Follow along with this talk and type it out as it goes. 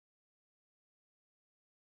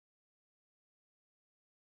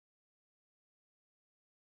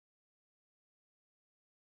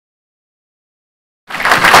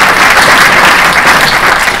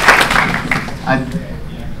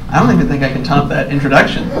I don't even think I can top that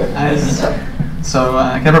introduction.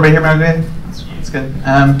 Can everybody hear me okay? That's good.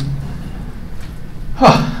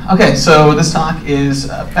 Okay, so this talk is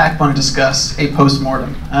Backbone to Disqus, a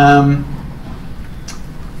postmortem.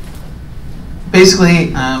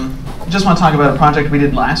 Basically, just want to talk about a project we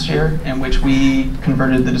did last year in which we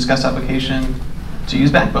converted the Disqus application to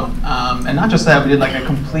use Backbone. And not just that, we did like a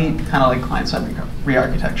complete kind of like client-side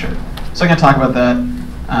re-architecture. So I'm going to talk about that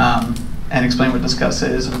and explain what Disqus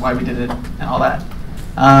is and why we did it and all that.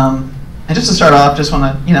 And just to start off, just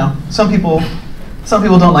want to, some people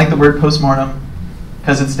don't like the word postmortem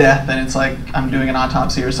because it's death and it's like I'm doing an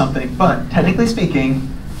autopsy or something. But technically speaking,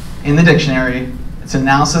 in the dictionary, it's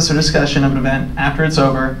analysis or discussion of an event after it's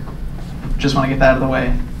over. Just want to get that out of the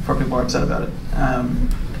way before people are upset about it.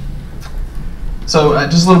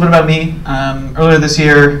 Just a little bit about me. Earlier this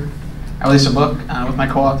year, I released a book with my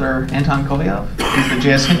co-author, Anton Kolyov. He's the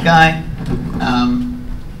JS Hint guy.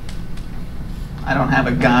 I don't have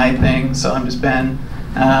a guy thing, so I'm just Ben.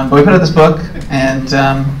 But we put out this book, and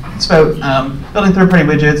it's about building third-party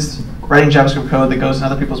widgets, writing JavaScript code that goes to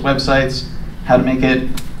other people's websites, how to make it,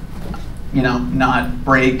 not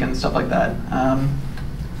break and stuff like that.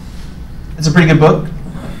 It's a pretty good book.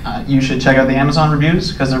 You should check out the Amazon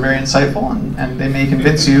reviews because they're very insightful and they may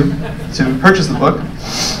convince you to purchase the book.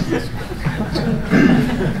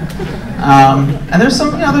 And there's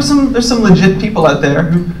some legit people out there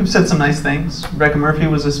who've said some nice things. Rebecca Murphy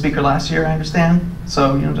was a speaker last year, I understand.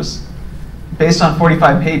 So just based on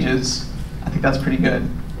 45 pages, I think that's pretty good.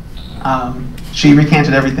 She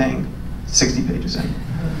recanted everything 60 pages in.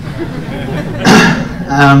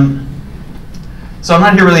 So I'm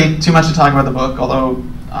not here really too much to talk about the book, although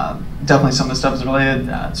definitely some of the stuff is related.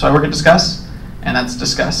 So I work at Disqus, and that's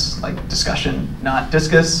Disqus, like discussion, not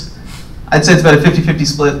Disqus. I'd say it's about a 50-50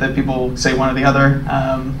 split that people say one or the other.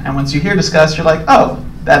 And once you hear Disqus, you're like, oh,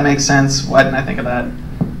 that makes sense. Why didn't I think of that?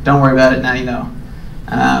 Don't worry about it, now you know.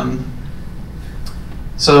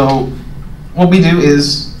 So what we do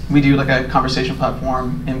is we do like a conversation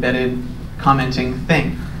platform embedded commenting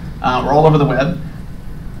thing. We're all over the web.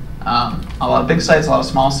 A lot of big sites, a lot of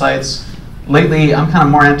small sites. Lately, I'm kind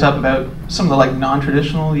of more amped up about some of the like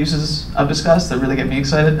non-traditional uses of Disqus that really get me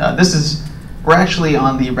excited. We're actually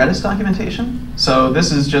on the Redis documentation. So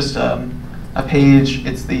this is just a page.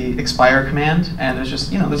 It's the expire command, and there's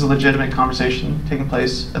just there's a legitimate conversation taking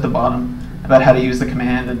place at the bottom about how to use the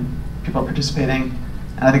command, and people are participating,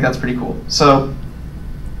 and I think that's pretty cool. So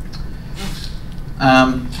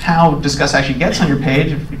how Disqus actually gets on your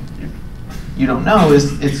page, if you don't know,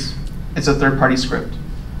 is it's a third-party script.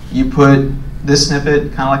 You put this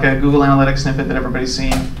snippet, kind of like a Google Analytics snippet that everybody's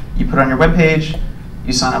seen, you put it on your web page,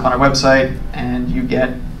 you sign up on our website, and you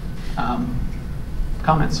get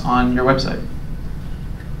comments on your website.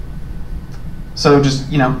 So just,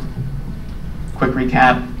 quick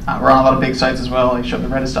recap. We're on a lot of big sites as well. I showed the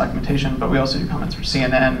Redis documentation, but we also do comments for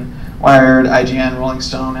CNN, Wired, IGN, Rolling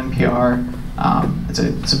Stone, NPR.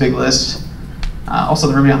 It's a big list. Also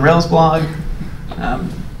the Ruby on Rails blog,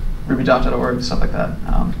 rubydoc.org, stuff like that.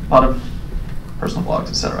 A lot of personal blogs,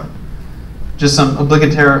 etc. Just some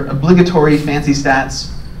obligatory fancy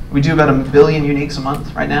stats. We do about 1 billion uniques a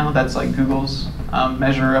month right now. That's like Google's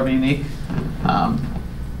measure of a unique,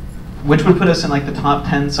 which would put us in like the top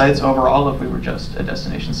 10 sites overall if we were just a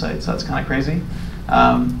destination site. So that's kind of crazy.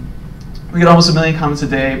 We get almost 1 million comments a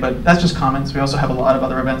day, but that's just comments. We also have a lot of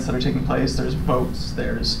other events that are taking place. There's votes,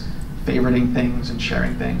 there's favoriting things and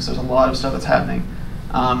sharing things. There's a lot of stuff that's happening.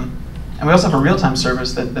 And we also have a real-time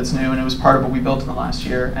service that's new, and it was part of what we built in the last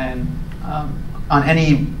year. And on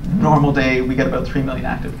any normal day, we get about 3 million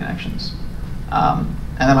active connections. And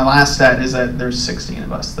then my last stat is that there's 16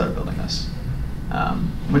 of us that are building this,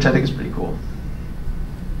 which I think is pretty cool.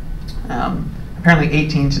 Apparently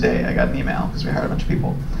 18 today, I got an email because we hired a bunch of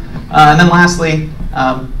people. And then lastly,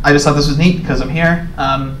 I just thought this was neat because I'm here.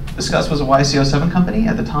 Disqus was a YCO7 company.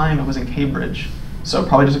 At the time, it was in Cambridge, so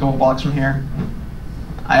probably just a couple blocks from here.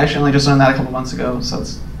 I actually only just learned that a couple months ago, so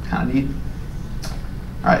it's kind of neat.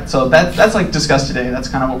 All right, so that's like Disqus today. That's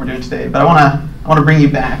kind of what we're doing today. But I want to bring you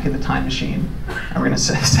back in the time machine, and we're going to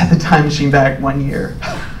set the time machine back 1 year.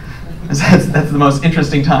 That's the most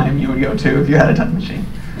interesting time you would go to if you had a time machine.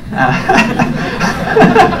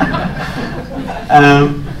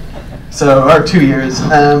 Or 2 years,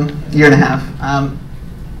 year and a half.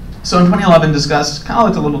 So in 2011, Disqus kind of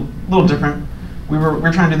looked a little different. We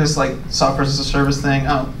were trying to do this like software as a service thing.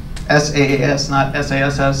 Oh, SaaS, not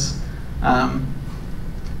SASS.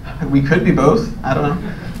 We could be both. I don't know.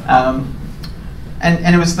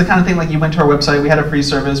 And it was the kind of thing like you went to our website. We had a free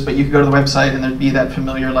service, but you could go to the website and there'd be that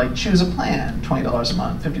familiar like choose a plan, $20 a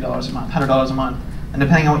month, $50 a month, $100 a month. and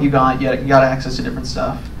depending on what you got access to different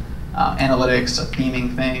stuff. Analytics, a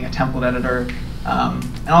theming thing, a template editor,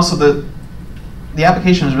 and also the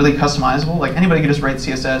application was really customizable. Like anybody could just write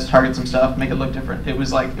CSS, target some stuff, make it look different. It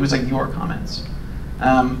was like your comments,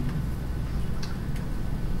 and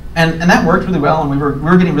that worked really well. And we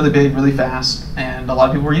were getting really big, really fast, and a lot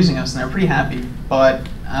of people were using us, and they were pretty happy. But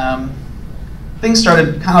things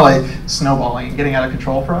started kind of like snowballing and getting out of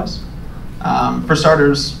control for us. For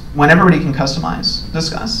starters, when everybody can customize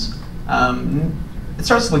Disqus, it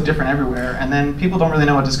starts to look different everywhere, and then people don't really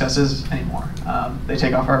know what Disqus is anymore. They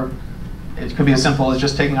take off it could be as simple as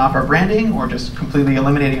just taking off our branding, or just completely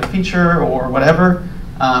eliminating a feature, or whatever.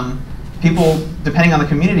 People, depending on the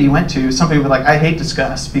community you went to, some people were like, I hate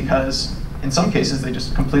Disqus, because in some cases they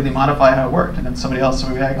just completely modify how it worked, and then somebody else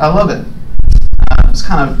would be like, I love it. It's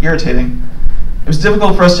kind of irritating. It was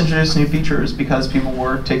difficult for us to introduce new features because people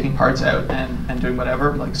were taking parts out and doing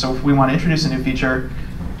whatever. Like, so if we want to introduce a new feature,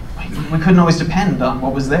 we couldn't always depend on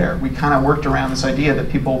what was there. We kind of worked around this idea that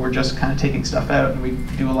people were just kind of taking stuff out, and we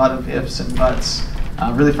do a lot of ifs and buts.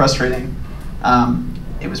 Really frustrating.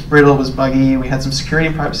 It was brittle, it was buggy. We had some security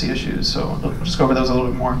and privacy issues, so we'll just go over those a little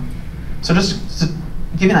bit more. So just to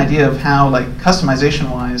give you an idea of how, like,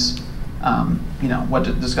 customization-wise, what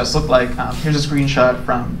Disqus looked like. Here's a screenshot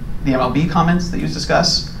from the MLB comments that use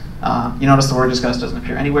Disqus. You notice the word Disqus doesn't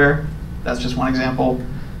appear anywhere. That's just one example.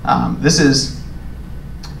 This is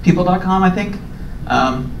people.com, I think.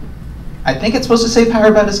 I think it's supposed to say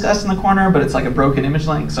powered by Disqus in the corner, but it's like a broken image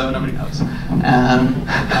link, so nobody knows.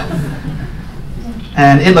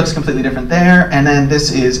 And it looks completely different there. And then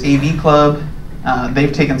this is AV Club.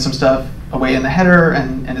 They've taken some stuff away in the header,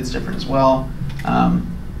 and it's different as well.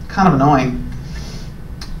 Kind of annoying.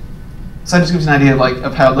 So that just gives you an idea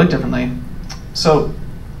of how it looked differently. So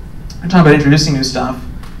we're talking about introducing new stuff.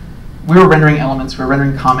 We were rendering elements, we were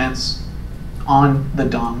rendering comments on the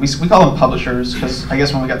DOM. We call them publishers, because I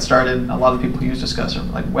guess when we got started, a lot of people who use Disqus are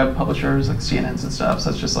like web publishers, like CNNs and stuff.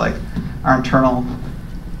 So that's just like our internal,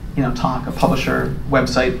 talk, a publisher,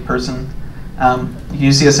 website person. You can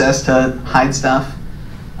use CSS to hide stuff.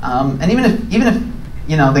 And even if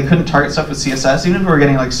they couldn't target stuff with CSS, even if we were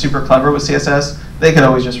getting like super clever with CSS, they could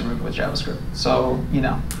always just remove it with JavaScript. So,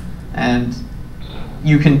 and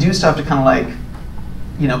you can do stuff to kind of like,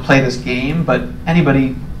 play this game, but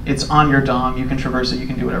anybody, it's on your DOM, you can traverse it, you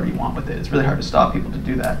can do whatever you want with it. It's really hard to stop people to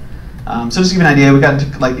do that. So just to give you an idea, we got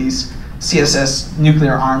into like these CSS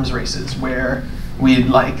nuclear arms races where we'd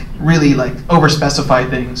really over-specify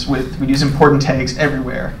things we'd use important tags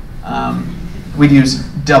everywhere. We'd use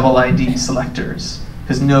double ID selectors,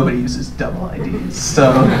 because nobody uses double IDs.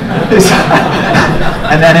 So,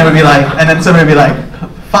 and then it would be like, and then somebody would be like,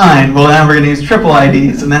 fine, well now we're going to use triple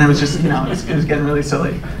IDs, and then it was just, it was getting really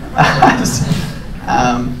silly.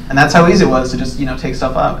 And that's how easy it was to just, take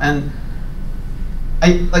stuff up. And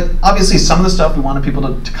obviously some of the stuff we wanted people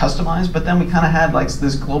to customize, but then we kind of had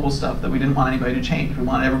this global stuff that we didn't want anybody to change. We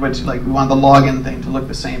wanted everybody to, we wanted the login thing to look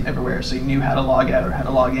the same everywhere, so you knew how to log out or how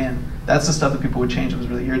to log in. That's the stuff that people would change. It was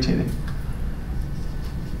really irritating.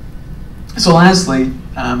 So lastly,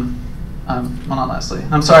 well, not lastly,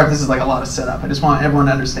 I'm sorry if this is a lot of setup. I just want everyone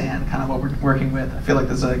to understand kind of what we're working with. I feel like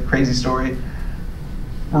this is a crazy story.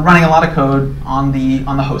 We're running a lot of code on the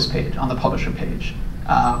host page, on the publisher page.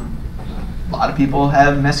 A lot of people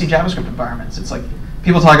have messy JavaScript environments. It's like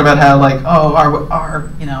people talk about how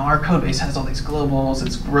our code base has all these globals.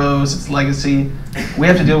 It's gross. It's legacy. We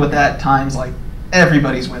have to deal with that times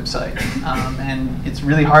everybody's website, and it's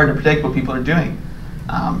really hard to predict what people are doing.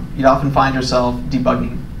 You'd often find yourself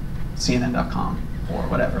debugging CNN.com or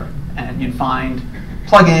whatever, and you'd find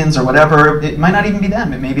plugins or whatever. It might not even be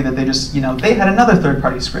them. It may be that they just, they had another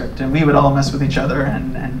third-party script, and we would all mess with each other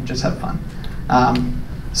and just have fun.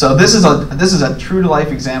 So this is a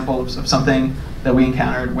true-to-life example of something that we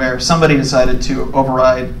encountered where somebody decided to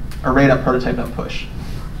override a prototype.push.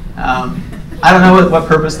 I don't know what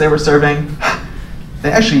purpose they were serving.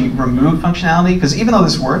 They actually removed functionality, because even though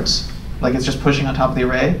this works, it's just pushing on top of the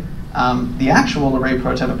array, the actual array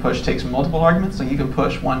prototype.push takes multiple arguments. So you can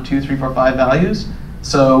push 1, 2, 3, 4, 5 values.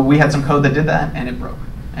 So we had some code that did that, and it broke.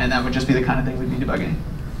 And that would just be the kind of thing we'd be debugging.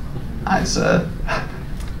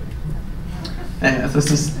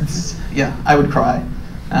 Yeah, I would cry.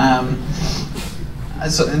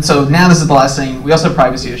 So now this is the last thing. We also have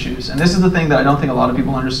privacy issues. And this is the thing that I don't think a lot of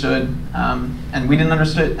people understood, and we didn't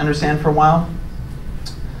understand for a while.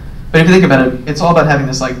 But if you think about it, it's all about having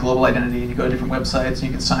this global identity, and you go to different websites, and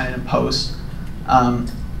you can sign in and post.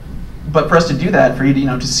 But for us to do that, for you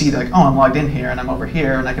to see oh, I'm logged in here, and I'm over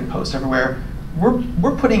here, and I can post everywhere,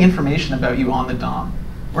 we're putting information about you on the DOM.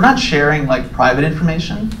 We're not sharing private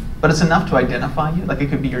information. but it's enough to identify you. Like it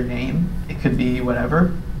could be your name, it could be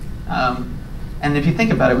whatever. And if you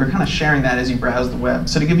think about it, we're kind of sharing that as you browse the web.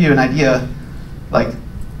 So to give you an idea, like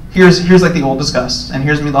here's like the old Disqus, and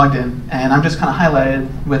here's me logged in, and I'm just kind of highlighted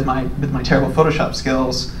with my terrible Photoshop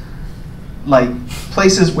skills, like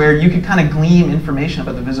places where you could kind of glean information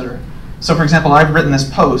about the visitor. So for example, I've written this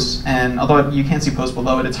post, and although you can't see post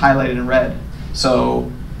below it, it's highlighted in red.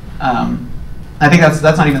 So I think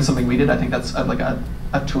that's not even something we did. I think that's like a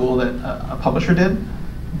tool that a publisher did.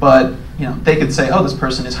 But they could say, oh, this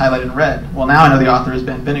person is highlighted in red. Well, now I know the author has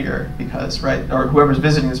been Vinegar because, right, or whoever's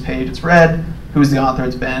visiting this page, it's red. Who's the author?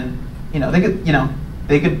 It's been.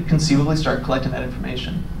 They could conceivably start collecting that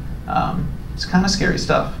information. It's kind of scary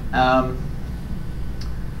stuff. All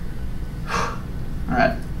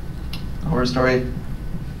right, a horror story.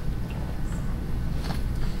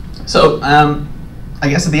 So I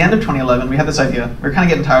guess at the end of 2011, we had this idea. We were kind of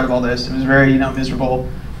getting tired of all this. It was very miserable,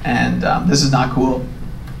 and this is not cool.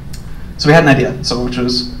 So we had an idea, which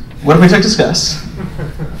was, what if we took Disqus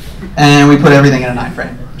and we put everything in an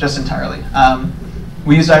iframe, just entirely.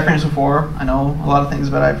 We used iframes before. I know a lot of things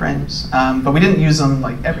about iframes, but we didn't use them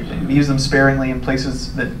like everything. We used them sparingly in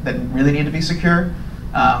places that really need to be secure.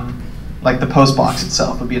 Like the post box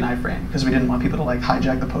itself would be an iframe because we didn't want people to like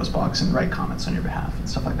hijack the post box and write comments on your behalf and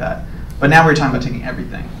stuff like that. But now we're talking about taking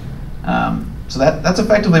everything. So that's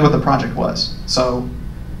effectively what the project was. So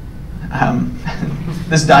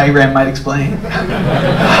this diagram might explain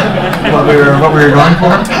what we were going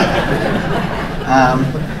for.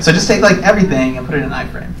 So just take like everything and put it in an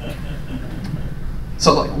iframe.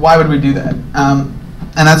 So like, why would we do that?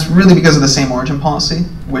 And that's really because of the same origin policy,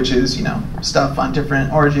 which is stuff on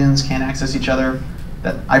different origins can't access each other.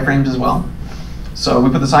 That iframes as well. So we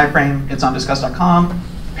put this iframe. It's on Disqus.com.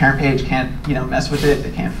 Parent page can't mess with it.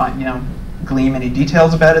 They can't find glean any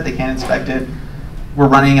details about it. They can't inspect it. We're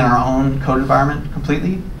running in our own code environment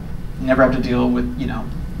completely. You never have to deal with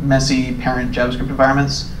messy parent JavaScript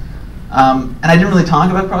environments. And I didn't really talk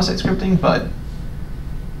about cross-site scripting, but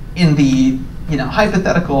in the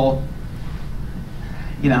hypothetical,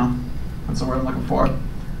 what's the word I'm looking for?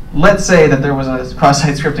 Let's say that there was a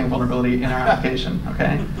cross-site scripting vulnerability in our application.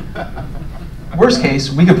 Okay. Worst case,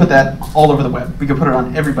 we could put that all over the web. We could put it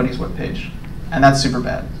on everybody's web page, and that's super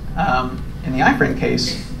bad. In the iframe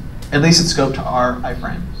case, at least it's scoped to our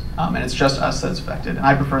iframe, and it's just us that's affected. And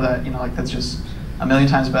I prefer that. Like that's just a million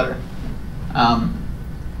times better.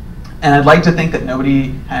 And I'd like to think that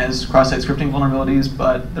nobody has cross-site scripting vulnerabilities,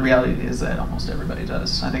 but the reality is that almost everybody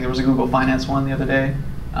does. I think there was a Google Finance one the other day.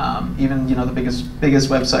 Even the biggest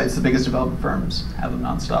websites, the biggest development firms have them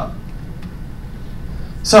nonstop.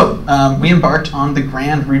 So we embarked on the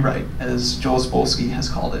grand rewrite, as Joel Spolsky has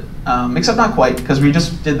called it, except not quite, because we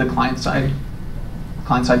just did the client-side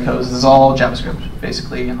codes. This is all JavaScript,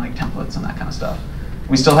 basically, and like templates and that kind of stuff.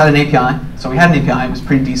 We still had an API, so we had an API. It was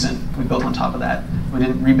pretty decent. We built on top of that. We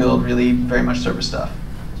didn't rebuild really very much server stuff.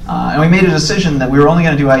 And we made a decision that we were only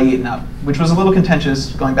going to do IE8 and up, which was a little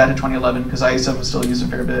contentious going back to 2011, because IE7 was still used a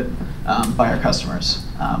fair bit by our customers.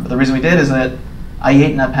 But the reason we did is that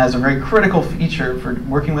IE8 and up has a very critical feature for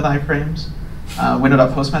working with iframes,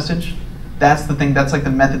 window.postMessage. That's the thing. That's like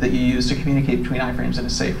the method that you use to communicate between iframes in a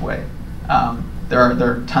safe way. There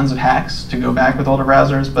are tons of hacks to go back with older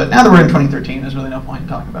browsers, but now that we're in 2013, there's really no point in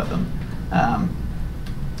talking about them.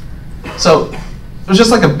 So there's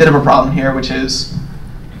just like a bit of a problem here, which is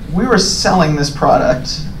we were selling this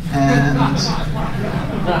product, and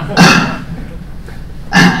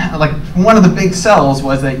like one of the big sells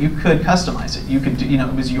was that you could customize it. You could do,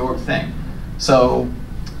 it was your thing. So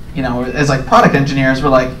as like product engineers, we're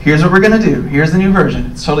like, here's what we're gonna do. Here's the new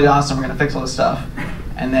version. It's totally awesome. We're gonna fix all this stuff.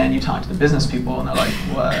 And then you talk to the business people, and they're like,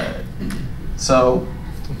 what? So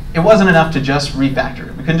it wasn't enough to just refactor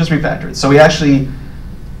it. We couldn't just refactor it. So we actually,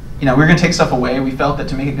 we were going to take stuff away. We felt that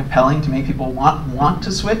to make it compelling, to make people want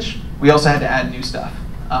to switch, we also had to add new stuff.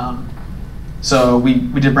 So we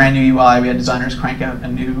did brand new UI. We had designers crank out a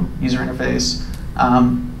new user interface.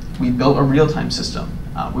 We built a real-time system.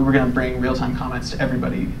 We were going to bring real-time comments to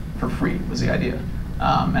everybody for free, was the idea.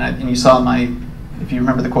 And you saw if you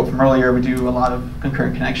remember the quote from earlier, we do a lot of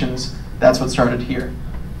concurrent connections. That's what started here.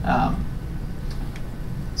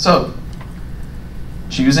 So,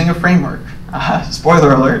 choosing a framework.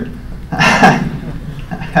 Spoiler alert. I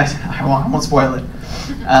won't spoil it.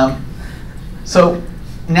 So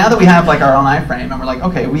now that we have like our own iframe, and we're like,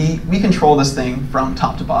 okay, we control this thing from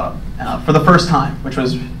top to bottom for the first time, which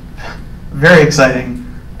was very exciting.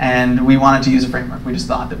 And we wanted to use a framework. We just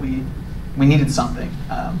thought that we needed something.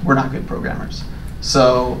 We're not good programmers.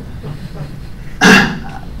 So,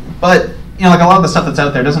 but like a lot of the stuff that's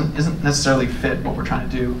out there isn't necessarily fit what we're trying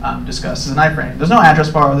to do. Disqus is an iframe. There's no address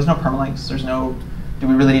bar. There's no permalinks. There's no. Do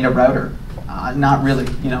we really need a router? Not really.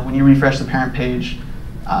 When you refresh the parent page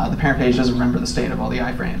doesn't remember the state of all the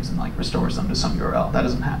iframes and like restores them to some URL. That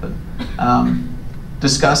doesn't happen.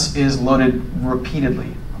 Disqus is loaded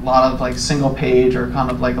repeatedly. A lot of like single page or kind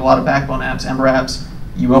of like a lot of backbone apps, Ember apps.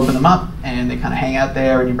 You open them up and they kind of hang out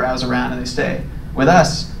there and you browse around and they stay. With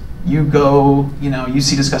us, you go, you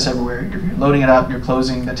see Disqus everywhere. You're loading it up, you're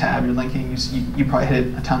closing the tab, you're linking. You probably hit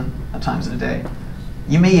it a ton of times in a day.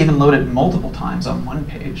 You may even load it multiple times on one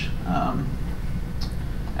page. And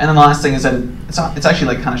then the last thing is that it's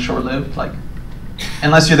actually like kind of short-lived. Like,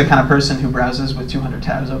 unless you're the kind of person who browses with 200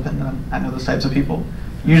 tabs open, and I know those types of people.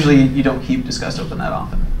 Usually, you don't keep Disqus open that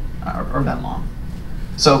often or that long.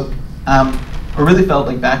 So, we really felt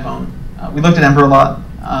like Backbone. We looked at Ember a lot.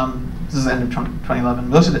 This is the end of 2011.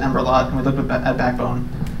 We looked at Ember a lot, and we looked at Backbone,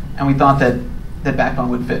 and we thought that Backbone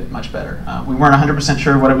would fit much better. We weren't 100%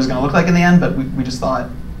 sure what it was going to look like in the end, but we just thought,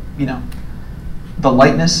 the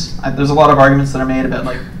lightness. There's a lot of arguments that are made about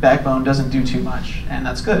like Backbone doesn't do too much, and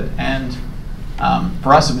that's good. And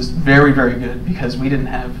for us, it was very, very good because we didn't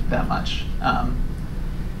have that much.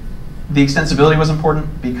 The extensibility was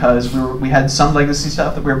important because we had some legacy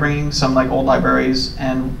stuff that we were bringing, some like old libraries,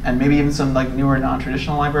 and maybe even some like newer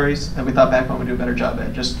non-traditional libraries that we thought Backbone would do a better job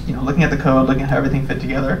at. Just looking at the code, looking at how everything fit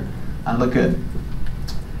together, looked good.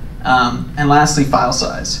 And lastly, file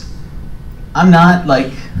size. I'm not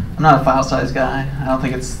a file size guy. I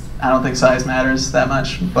don't think size matters that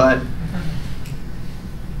much, but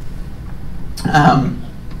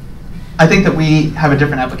I think that we have a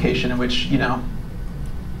different application in which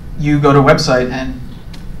you go to a website and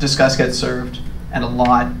Disqus gets served, and a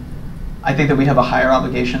lot. I think that we have a higher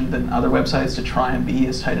obligation than other websites to try and be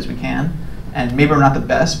as tight as we can. And maybe we're not the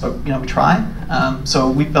best, but we try.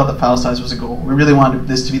 So we felt that file size was a goal. We really wanted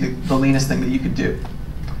this to be the leanest thing that you could do.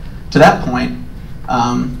 To that point,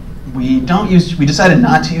 we decided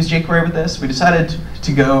not to use jQuery with this. We decided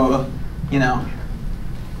to go,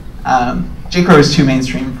 jQuery was too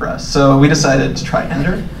mainstream for us. So we decided to try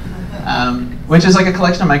Ender, which is like a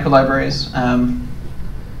collection of microlibraries.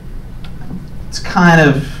 It's kind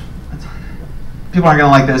of, people aren't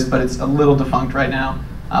gonna like this, but it's a little defunct right now.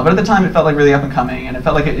 But at the time, it felt like really up and coming, and it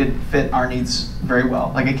felt like it fit our needs very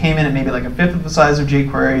well. Like it came in at maybe like a fifth of the size of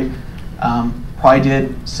jQuery, probably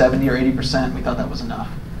did 70 or 80%. We thought that was enough.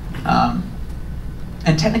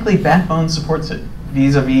 And technically, Backbone supports it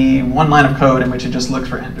vis-a-vis one line of code in which it just looks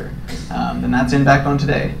for Ender. And that's in Backbone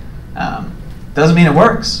today. Doesn't mean it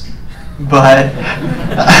works, but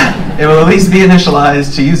it will at least be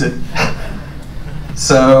initialized to use it.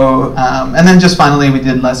 So, and then just finally, we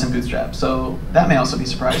did less in Bootstrap. So that may also be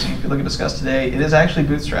surprising. If you look at Disqus today, it is actually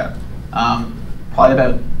Bootstrap. Probably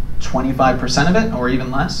about 25% of it, or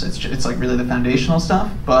even less. It's like really the foundational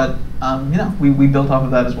stuff, but we built off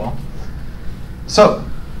of that as well. So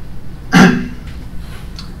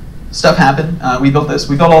stuff happened. We built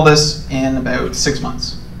all this in about 6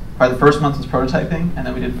 months. Probably the first month was prototyping, and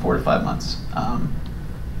then we did 4 to 5 months,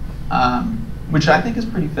 which I think is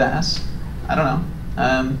pretty fast. I don't know.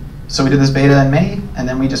 So we did this beta in May, and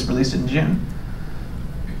then we just released it in June.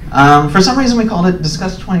 For some reason, we called it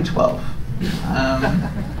Disqus 2012.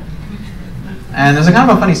 And there's a kind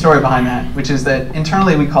of a funny story behind that, which is that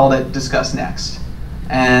internally we called it Disqus Next.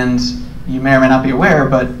 And you may or may not be aware,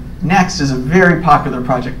 but Next is a very popular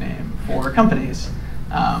project name for companies.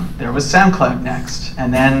 There was SoundCloud Next,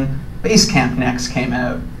 and then Basecamp Next came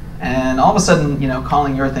out. And all of a sudden,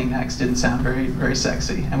 calling your thing Next didn't sound very, very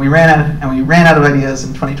sexy. And we ran out of ideas,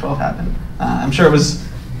 and 2012 happened. I'm sure it was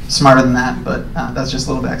smarter than that, but that's just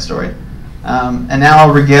a little backstory. And now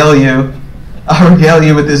I'll regale you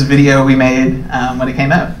with this video we made when it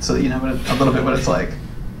came out, so that you know a little bit what it's like.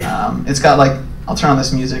 It's got like, I'll turn on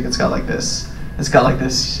this music. It's got like this,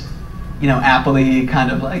 Apple-y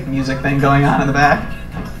kind of like music thing going on in the back.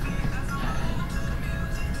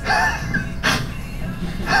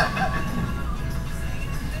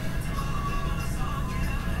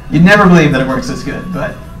 You'd never believe that it works this good,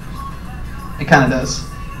 but it kind of does.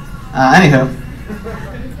 Anywho.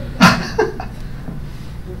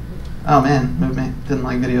 Oh man, moved me. Didn't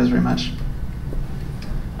like videos very much.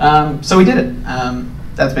 So we did it.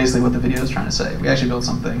 That's basically what the video is trying to say. We actually built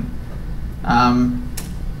something. And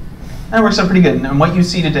it works out pretty good. And what you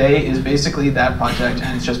see today is basically that project,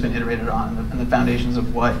 and it's just been iterated on. And the foundations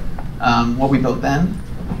of what we built then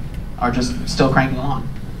are just still cranking along.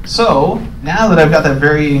 So now that I've got that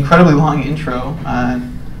very incredibly long intro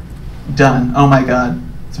done, oh my god,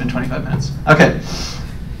 it's been 25 minutes. Okay,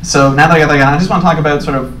 so now that I got that going, I just want to talk about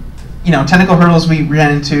sort of technical hurdles we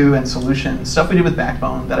ran into and solutions, stuff we did with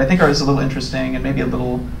Backbone that I think is a little interesting and maybe a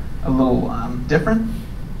little different.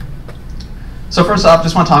 So first off,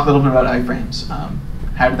 just want to talk a little bit about iframes.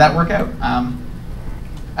 How did that work out?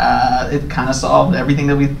 It kind of solved everything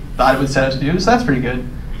that we thought it would set out to do, so that's pretty good.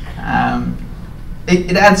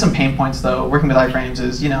 It adds some pain points though. Working with iframes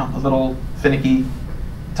is a little finicky.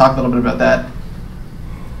 Talk a little bit about that.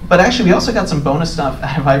 But actually, we also got some bonus stuff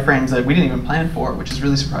out of iframes that we didn't even plan for, which is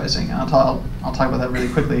really surprising. I'll talk about that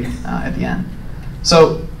really quickly at the end.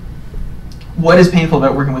 So, what is painful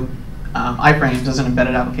about working with iframes as an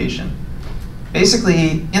embedded application?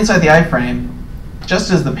 Basically, inside the iframe,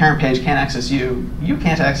 just as the parent page can't access you, you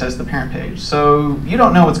can't access the parent page. So you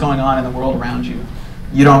don't know what's going on in the world around you.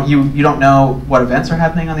 You don't know what events are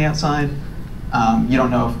happening on the outside. You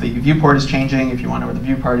don't know if the viewport is changing, if you want to know where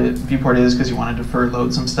the viewport is because you want to defer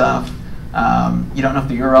load some stuff. You don't know if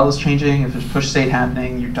the URL is changing, if there's push state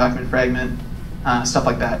happening, your document fragment, stuff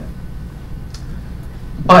like that.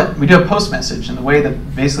 But we do have post message, and the way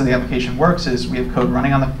that basically the application works is we have code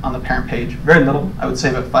running on the parent page, very little, I would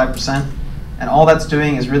say about 5%, and all that's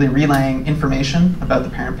doing is really relaying information about the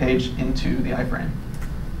parent page into the iframe.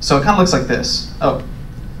 So it kind of looks like this. Oh,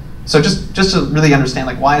 so just to really understand,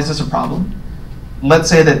 like, why is this a problem? Let's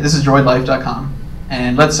say that this is droidlife.com,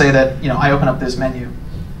 and let's say that I open up this menu,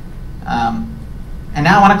 and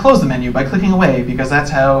now I want to close the menu by clicking away because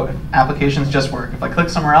that's how applications just work. If I click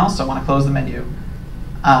somewhere else, I want to close the menu.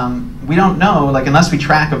 We don't know, like, unless we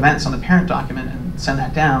track events on the parent document and send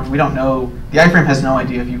that down, we don't know. The iframe has no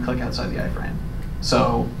idea if you click outside the iframe.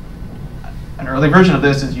 So an early version of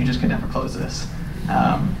this is you just could never close this.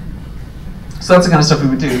 So that's the kind of stuff we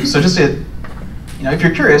would do. So just to, if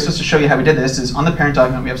you're curious, just to show you how we did this, is on the parent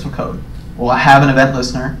document we have some code. We'll have an event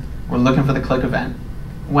listener. We're looking for the click event.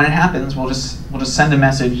 When it happens, we'll just send a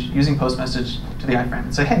message using post message to the iframe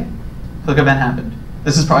and say, hey, click event happened.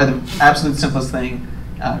 This is probably the absolute simplest thing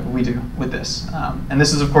we do with this. And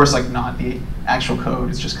this is, of course, like not the actual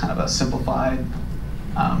code. It's just kind of a simplified,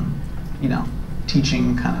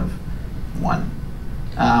 teaching kind of one.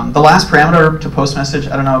 The last parameter to post message,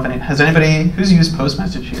 I don't know if has anybody who's used post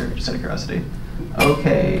message here, just out of curiosity.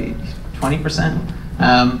 Okay, 20%.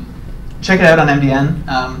 Check it out on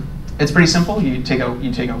MDN. It's pretty simple. You take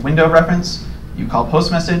a window reference, you call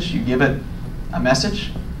post message, you give it a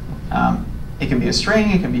message. It can be a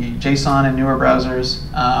string, it can be JSON in newer browsers,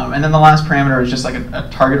 and then the last parameter is just like a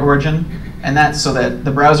target origin, and that's so that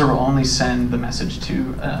the browser will only send the message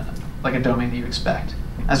to like a domain that you expect.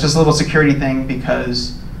 That's just a little security thing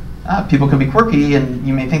because people can be quirky, and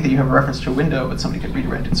you may think that you have a reference to a window, but somebody could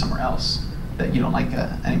redirect it somewhere else that you don't like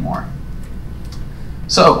anymore.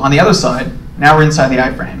 So on the other side, now we're inside the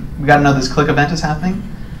iframe. We got to know this click event is happening.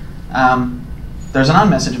 There's an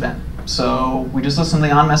on-message event. So we just listen to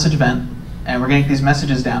the on-message event, and we're going to get these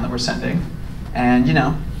messages down that we're sending. And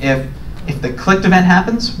if the clicked event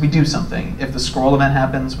happens, we do something. If the scroll event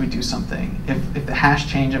happens, we do something. If the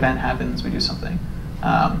hash change event happens, we do something.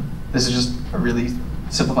 This is just a really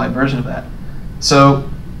simplified version of that. So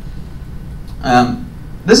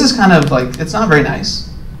this is kind of like, it's not very nice.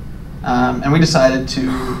 And we decided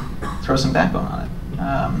to throw some Backbone on it.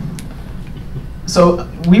 So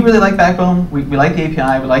we really like Backbone. We like the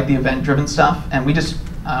API. We like the event-driven stuff. And we just,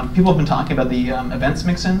 people have been talking about the events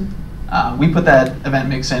mix-in. We put that event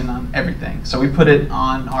mix-in on everything. So we put it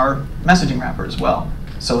on our messaging wrapper as well,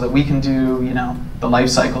 so that we can do the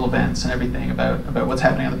lifecycle events and everything about what's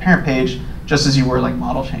happening on the parent page, just as you were like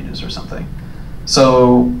model changes or something.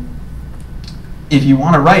 So if you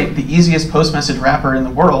want to write the easiest post-message wrapper in the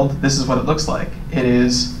world, this is what it looks like. It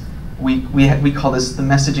is, we call this the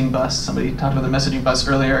messaging bus. Somebody talked about the messaging bus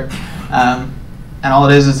earlier. And all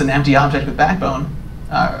it is an empty object with Backbone,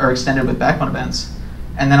 or extended with Backbone events.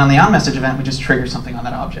 And then on the on-message event, we just trigger something on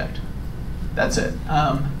that object. That's it.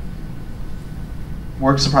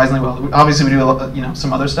 Works surprisingly well. Obviously, we do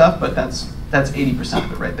some other stuff, but that's 80%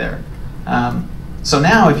 of it right there. So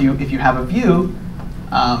now, if you have a view,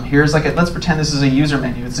 here's like let's pretend this is a user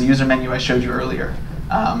menu. It's the user menu I showed you earlier.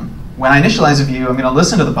 When I initialize a view, I'm going to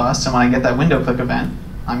listen to the bus, and when I get that window click event,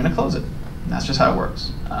 I'm going to close it. And that's just how it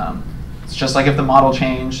works. It's just like if the model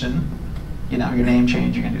changed and your name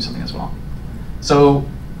changed, you're going to do something as well. So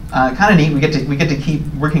kind of neat. We get to keep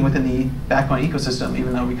working within the Backbone ecosystem,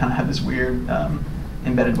 even though we kind of have this weird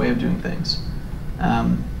embedded way of doing things.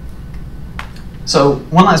 So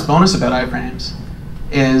one last bonus about iframes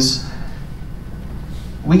is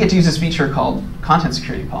we get to use this feature called content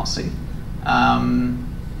security policy. How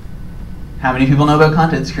many people know about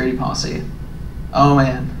content security policy? Oh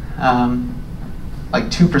man, like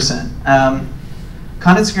 2%.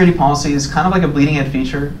 Content security policy is kind of like a bleeding edge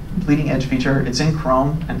feature. It's in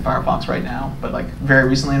Chrome and Firefox right now, but like very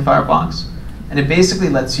recently in Firefox. And it basically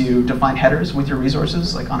lets you define headers with your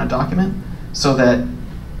resources, like on a document, so that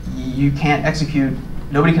you can't execute,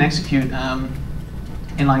 nobody can execute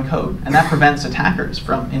inline code. And that prevents attackers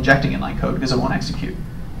from injecting inline code because it won't execute.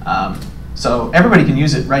 So everybody can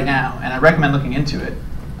use it right now, and I recommend looking into it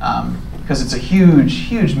because it's a huge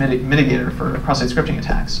mitigator for cross-site scripting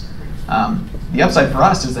attacks. The upside for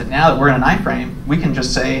us is that now that we're in an iframe, we can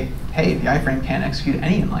just say, hey, the iframe can't execute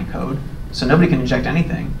any inline code, so nobody can inject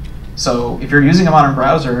anything. So if you're using a modern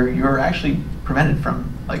browser, you're actually prevented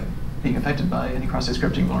from like being affected by any cross-site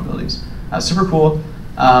scripting vulnerabilities. Super cool.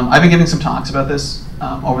 I've been giving some talks about this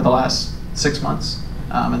over the last 6 months,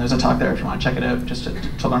 and there's a talk there if you want to check it out just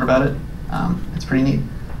to learn about it. It's pretty neat.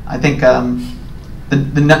 I think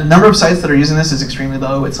the number of sites that are using this is extremely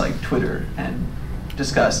low. It's like Twitter and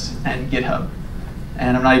Disqus and GitHub,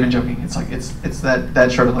 and I'm not even joking. It's like it's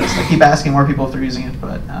that short of list. I keep asking more people if they're using it,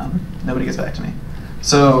 but nobody gets back to me.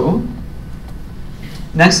 So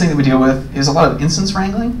next thing that we deal with is a lot of instance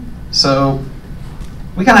wrangling. So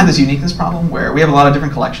we kind of have this uniqueness problem where we have a lot of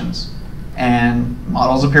different collections, and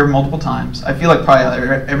models appear multiple times. I feel like probably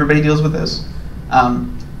everybody deals with this.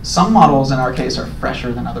 Some models in our case are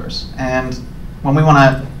fresher than others, and when we want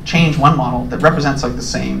to change one model that represents like the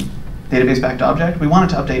same database-backed object, we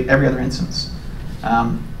want it to update every other instance.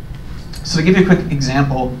 So to give you a quick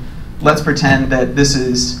example, let's pretend that this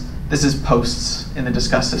is posts in the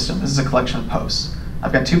Disqus system. This is a collection of posts.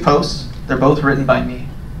 I've got 2 posts. They're both written by me.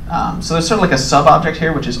 So there's sort of like a sub-object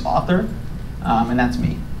here, which is author, and that's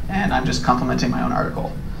me. And I'm just complementing my own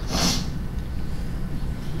article.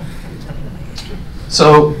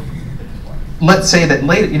 So let's say that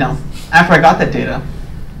later, after I got that data,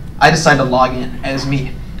 I decided to log in as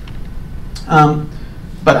me.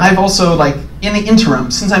 But I've also, like, in the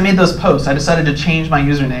interim, since I made those posts, I decided to change my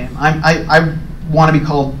username. I want to be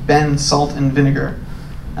called Ben Salt and Vinegar.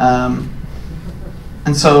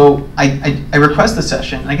 And so I request the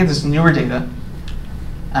session, and I get this newer data.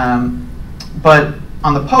 But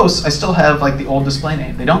on the posts, I still have like the old display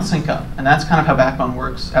name. They don't sync up, and that's kind of how Backbone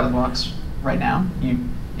works out of the box right now.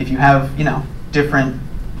 If you have if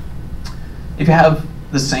you have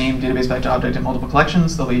the same database-backed object in multiple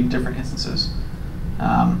collections, there'll be different instances.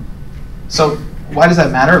 So why does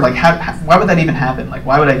that matter? Like, why would that even happen? Like,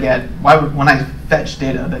 when I fetch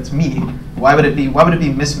data that's me, why would it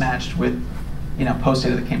be mismatched with post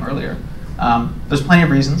data that came earlier? There's plenty of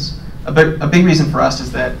reasons. A big reason for us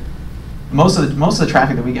is that most of the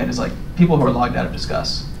traffic that we get is like people who are logged out of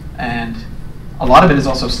Disqus, and a lot of it is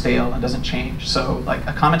also stale and doesn't change. So like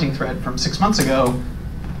a commenting thread from 6 months ago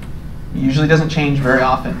usually doesn't change very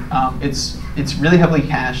often. It's really heavily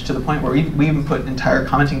cached to the point where we even put entire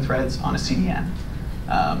commenting threads on a CDN.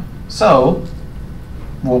 So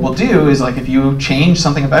what we'll do is, like, if you change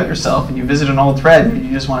something about yourself and you visit an old thread and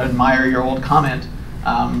you just want to admire your old comment,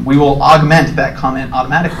 we will augment that comment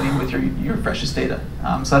automatically with your freshest data.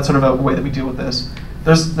 So that's sort of a way that we deal with this.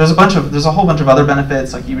 There's a whole bunch of other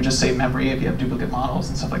benefits, like you would just save memory if you have duplicate models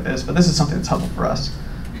and stuff like this, but this is something that's helpful for us.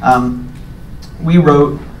 We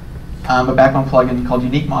wrote a Backbone plugin called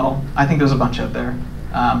Unique Model. I think there's a bunch out there.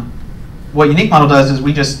 What Unique Model does is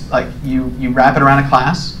we just, like, you wrap it around a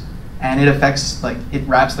class, and it affects, like, it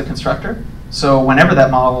wraps the constructor. So whenever that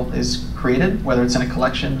model is created, whether it's in a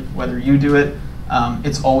collection, whether you do it,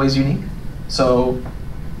 it's always unique. So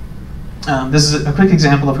this is a quick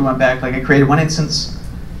example if we went back. Like, I created one instance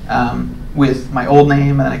with my old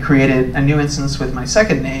name, and then I created a new instance with my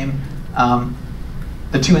second name.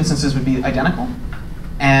 The 2 instances would be identical,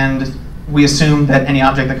 and we assume that any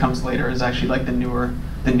object that comes later is actually like the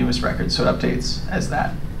newest record, so it updates as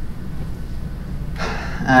that.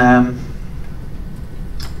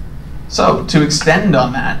 So to extend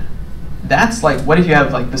on that, that's like, what if you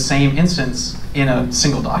have like the same instance in a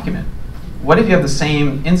single document? What if you have the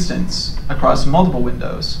same instance across multiple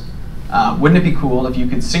windows? Wouldn't it be cool if you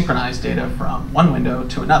could synchronize data from one window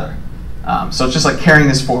to another? So it's just like carrying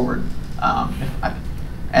this forward.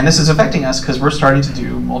 And this is affecting us because we're starting to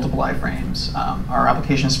do multiple iframes. Our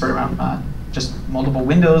application is spread around just multiple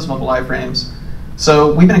windows, multiple iframes.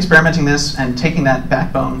 So we've been experimenting this and taking that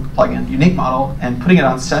Backbone plugin, Unique Model, and putting it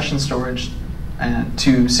on session storage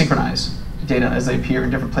to synchronize data as they appear in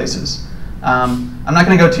different places. I'm not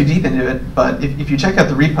going to go too deep into it, but if you check out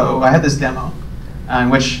the repo, I had this demo in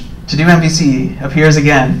which to do MVC appears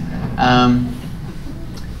again.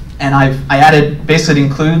 And I added, basically it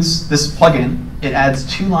includes this plugin. It adds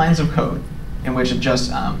 2 lines of code in which it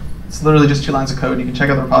just, it's literally just 2 lines of code. You can check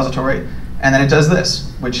out the repository. And then it does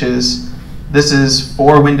this, which is, this is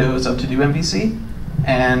for Windows of to do MVC.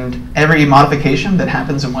 and every modification that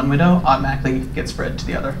happens in one window automatically gets spread to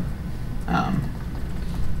the other. At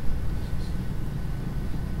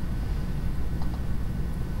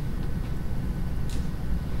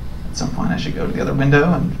some point I should go to the other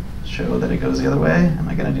window and show that it goes the other way. Am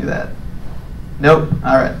I going to do that? Nope.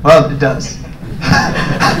 All right. Well, it does.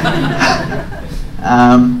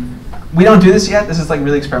 We don't do this yet. This is like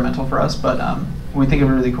really experimental for us, but we think it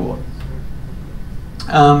would be really cool.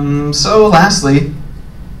 So lastly,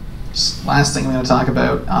 last thing I'm going to talk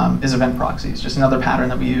about is event proxies, just another pattern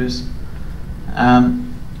that we use.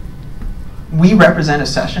 We represent a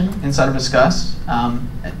session inside of Disqus,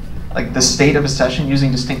 like the state of a session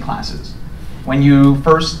using distinct classes. When we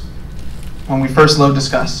first load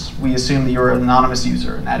Disqus, we assume that you're an anonymous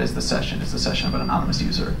user, and that is the session. It's the session of an anonymous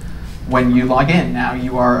user. When you log in, now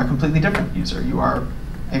you are a completely different user. You are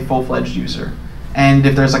a full-fledged user. And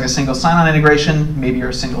if there's like a single sign-on integration, maybe you're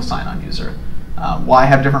a single sign-on user. Why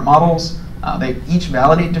have different models? They each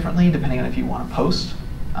validate differently depending on if you want to post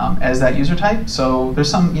as that user type. So there's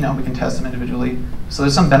some, we can test them individually. So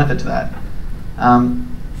there's some benefit to that.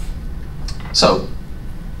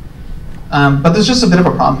 But there's just a bit of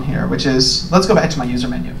a problem here, which is, let's go back to my user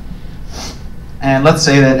menu. And let's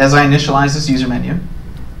say that as I initialize this user menu,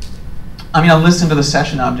 I'm going to listen to the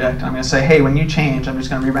session object, and I'm going to say, hey, when you change, I'm just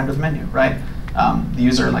going to re-render the menu, right? The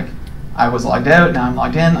user, like, I was logged out, now I'm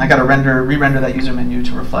logged in. I got to re-render that user menu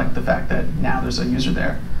to reflect the fact that now there's a user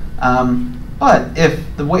there. But if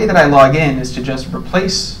the way that I log in is to just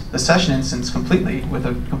replace the session instance completely with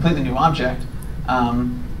a completely new object,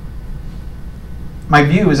 my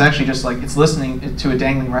view is actually just like it's listening to a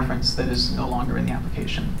dangling reference that is no longer in the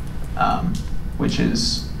application, which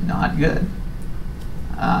is not good.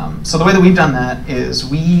 So the way that we've done that is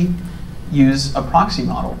we use a proxy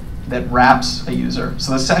model that wraps a user.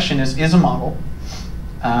 So the session is a model.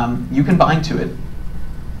 You can bind to it,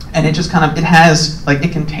 and it just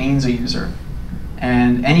it contains a user.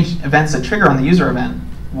 And any events that trigger on the user event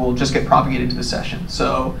will just get propagated to the session.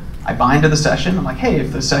 So I bind to the session. I'm like, hey,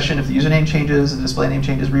 if the username changes, the display name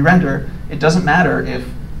changes, re-render. It doesn't matter if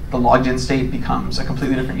the logged in state becomes a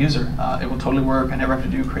completely different user. It will totally work. I never have to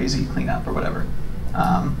do crazy cleanup or whatever.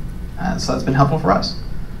 And so that's been helpful for us.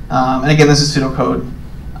 And again, this is pseudocode.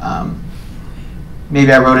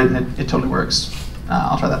 Maybe I wrote it and it totally works.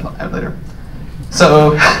 I'll try that out later.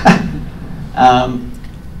 So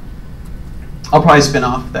I'll probably spin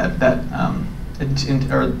off or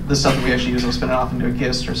the stuff that we actually use, I'll spin it off into a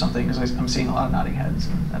gist or something, because I'm seeing a lot of nodding heads,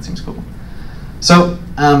 and that seems cool. So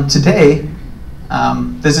today,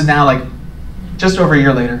 this is now like just over a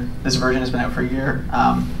year later. This version has been out for a year.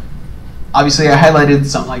 Obviously, I highlighted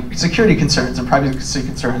some like security concerns and privacy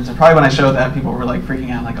concerns, and probably when I showed that, people were like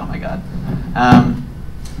freaking out, like, oh my god.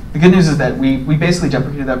 The good news is that we basically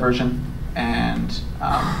deprecated that version, and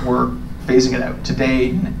we're phasing it out.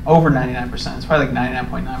 Today, over 99%, it's probably like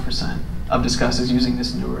 99.9% of Disqus is using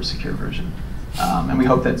this newer secure version. And we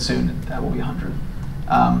hope that soon that will be 100.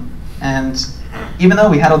 And even though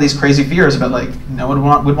we had all these crazy fears about like no one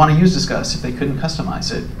would want to use Disqus if they couldn't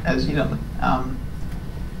customize it, as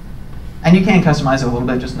and you can customize it a little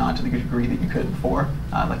bit, just not to the degree that you could before.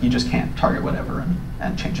 Like you just can't target whatever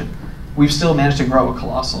and change it. We've still managed to grow a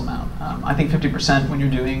colossal amount. I think 50% when you're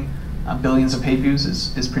doing billions of page views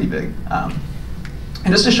is pretty big. And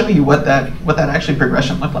just to show you what that actually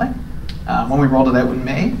progression looked like, when we rolled it out in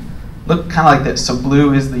May, looked kind of like this. So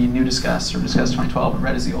blue is the new Disqus, or Disqus 2012, and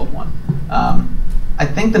red is the old one. I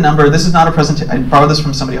think the number, this is not a presentation, I borrowed this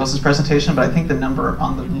from somebody else's presentation, but I think the number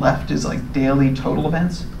on the left is like daily total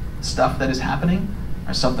events, stuff that is happening,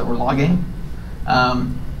 or stuff that we're logging.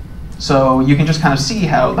 So you can just kind of see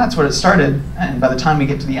how that's where it started, and by the time we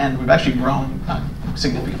get to the end, we've actually grown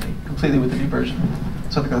significantly, completely with the new version.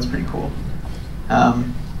 So I think that's pretty cool.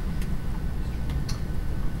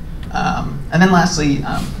 And then lastly,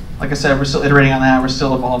 like I said, we're still iterating on that. We're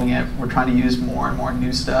still evolving it. We're trying to use more and more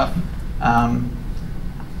new stuff.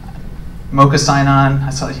 Mocha sign-on, I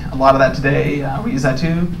saw a lot of that today. We use that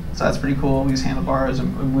too, so that's pretty cool. We use handlebars,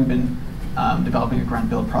 and we've been developing a grunt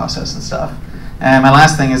build process and stuff. And my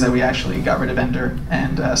last thing is that we actually got rid of Ender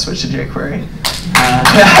and switched to jQuery.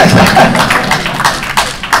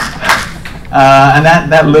 And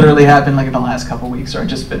that literally happened like in the last couple weeks, or I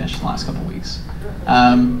just finished in the last couple weeks.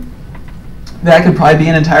 That could probably be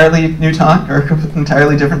an entirely new talk or an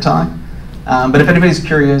entirely different talk. But if anybody's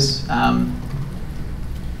curious,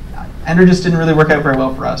 Ender just didn't really work out very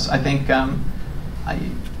well for us. I think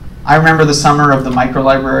I remember the summer of the micro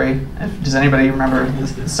library. Does anybody remember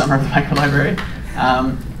the summer of the micro library?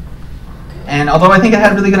 And although I think it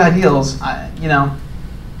had really good ideals,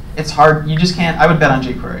 it's hard. You just can't. I would bet on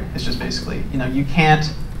jQuery. It's just basically, you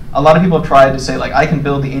can't. A lot of people have tried to say like, I can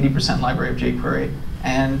build the 80% library of jQuery,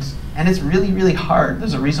 and it's really, really hard.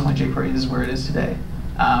 There's a reason why jQuery is where it is today.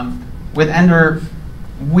 With Ender,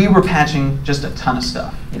 we were patching just a ton of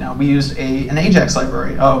stuff. We used an Ajax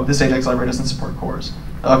library. Oh, this Ajax library doesn't support cores.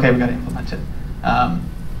 Okay, we got to implement it.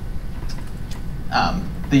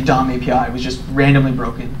 The DOM API was just randomly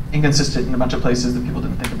broken, inconsistent in a bunch of places that people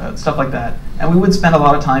didn't think about, stuff like that. And we would spend a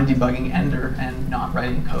lot of time debugging Ender and not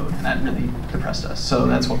writing code, and that really depressed us. So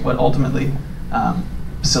that's what ultimately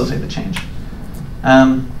facilitated the change.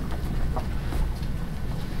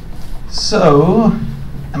 So,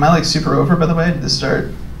 am I like super over, by the way? Did this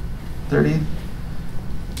start 30?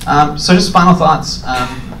 So just final thoughts.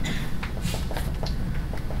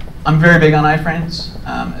 I'm very big on iframes.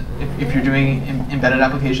 If you're doing embedded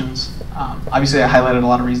applications, obviously I highlighted a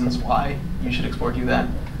lot of reasons why you should explore do that.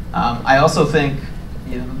 I also think,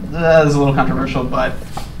 this is a little controversial, but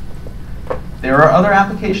there are other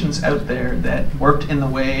applications out there that work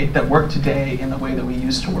today in the way that we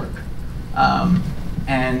used to work.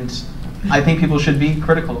 And I think people should be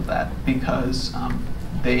critical of that because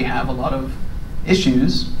they have a lot of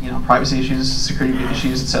issues, privacy issues, security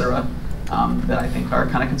issues, etc., that I think are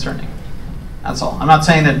kind of concerning. That's all. I'm not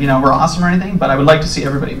saying that we're awesome or anything, but I would like to see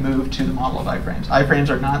everybody move to the model of iframes.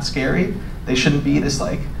 Iframes are not scary. They shouldn't be this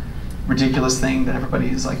like ridiculous thing that everybody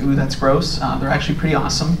is like, ooh, that's gross. They're actually pretty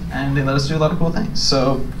awesome, and they let us do a lot of cool things.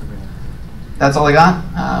 So that's all I got.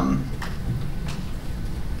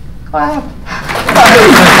 Clap.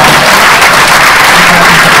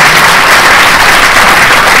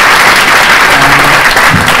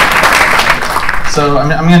 So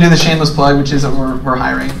I'm going to do the shameless plug, which is that we're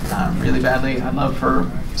hiring really badly. I'd love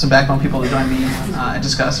for some Backbone people to join me and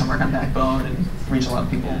discuss and work on Backbone and reach a lot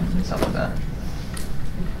of people and stuff like that.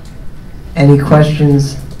 Any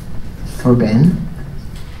questions for Ben?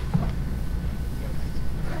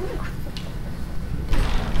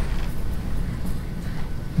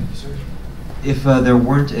 If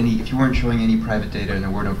you weren't showing any private data and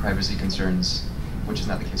there were no privacy concerns, which is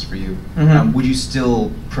not the case for you, would you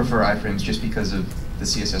still prefer iframes just because of the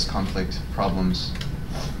CSS conflict problems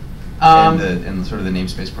and sort of the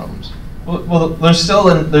namespace problems? Well, there's still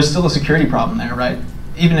a security problem there, right?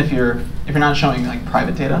 Even if you're not showing like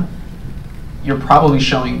private data, you're probably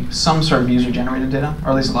showing some sort of user-generated data,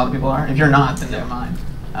 or at least a lot of people are. If you're not, then never mind.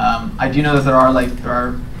 I do know that there are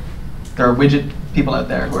widget people out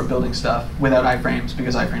there who are building stuff without iframes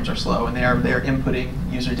because iframes are slow and they're inputting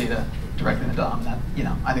user data directly into DOM. That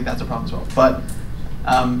I think that's a problem as well. But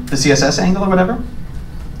the CSS angle or whatever,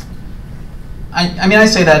 I mean I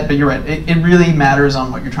say that, but you're right. It really matters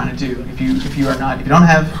on what you're trying to do. If you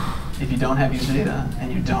don't have user data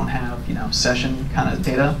and you don't have session kind of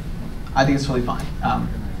data, I think it's totally fine.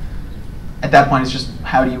 At that point, it's just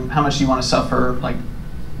how much do you want to suffer, like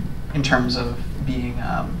in terms of being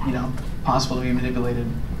possible to be manipulated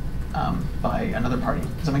by another party.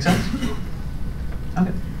 Does that make sense?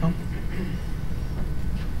 Okay. Cool.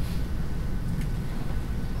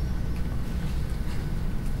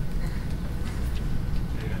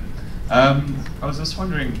 I was just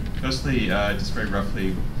wondering, firstly, just very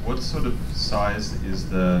roughly, what sort of size is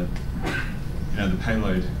the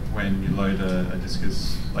payload when you load a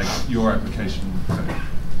Disqus, like your application code?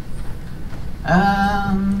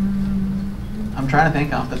 I'm trying to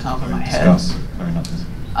think off the top of my head. Sorry, not this.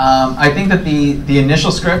 I think that the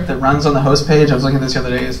initial script that runs on the host page, I was looking at this the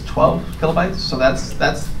other day, is 12 kilobytes. So that's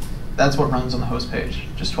what runs on the host page,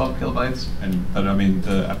 just 12 kilobytes. But I mean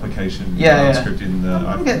the application script in the.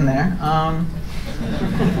 I'm getting there.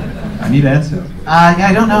 I need answer. Yeah,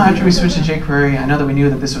 I don't know. After we switched to jQuery, I know that we knew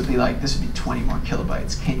that this would be 20 more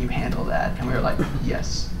kilobytes. Can you handle that? And we were like,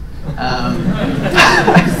 yes.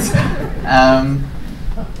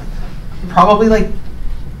 Probably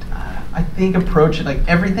I think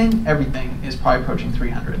everything is probably approaching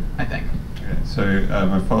 300. I think. Okay, so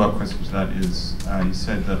my follow-up question to that is, you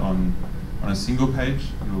said that on a single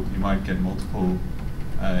page you might get multiple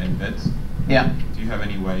embeds. Yeah. Do you have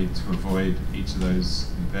any way to avoid each of those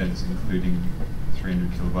embeds, including 300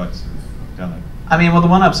 kilobytes of download? I mean, well, the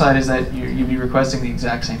one upside is that you'd be requesting the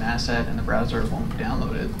exact same asset, and the browser won't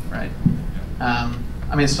download it, right? Yeah.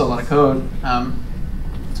 I mean, it's still a lot of code.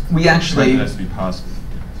 We actually. It has to be passed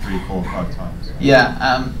 3, 4, 5 times.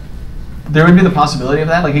 Yeah. There would be the possibility of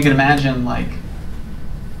that. Like you could imagine,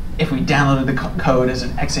 if we downloaded the code as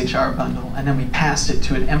an XHR bundle and then we passed it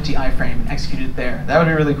to an empty iframe and executed it there. That would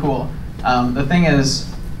be really cool. The thing is,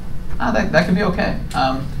 that could be okay.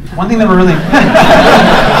 One thing that we're really,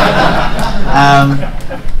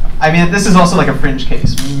 I mean, this is also like a fringe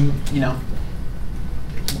case.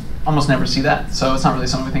 almost never see that, so it's not really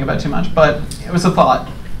something we think about too much. But it was a thought.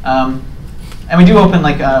 And we do open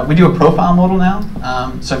we do a profile modal now.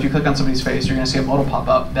 So if you click on somebody's face, you're going to see a modal pop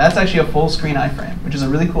up. That's actually a full screen iframe, which is a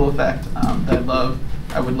really cool effect that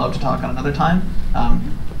I would love to talk on another time.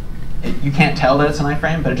 You can't tell that it's an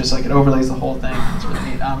iframe, but it overlays the whole thing. It's really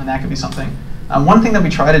neat, and that could be something. One thing that we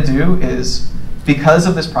try to do is, because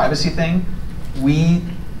of this privacy thing, we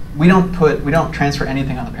don't transfer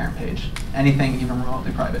anything on the parent page, anything even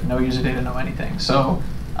remotely private, no user data, no anything. So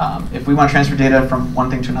if we want to transfer data from one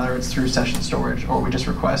thing to another, it's through session storage, or we just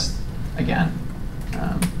request again.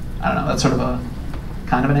 I don't know. That's sort of a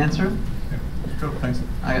kind of an answer. Yeah. Cool. Thanks.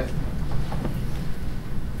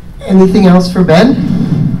 Anything else for Ben?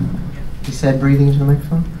 He said, breathing into the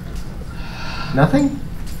microphone. Nothing.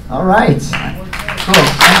 All right. Cool.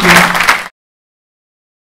 Thank you.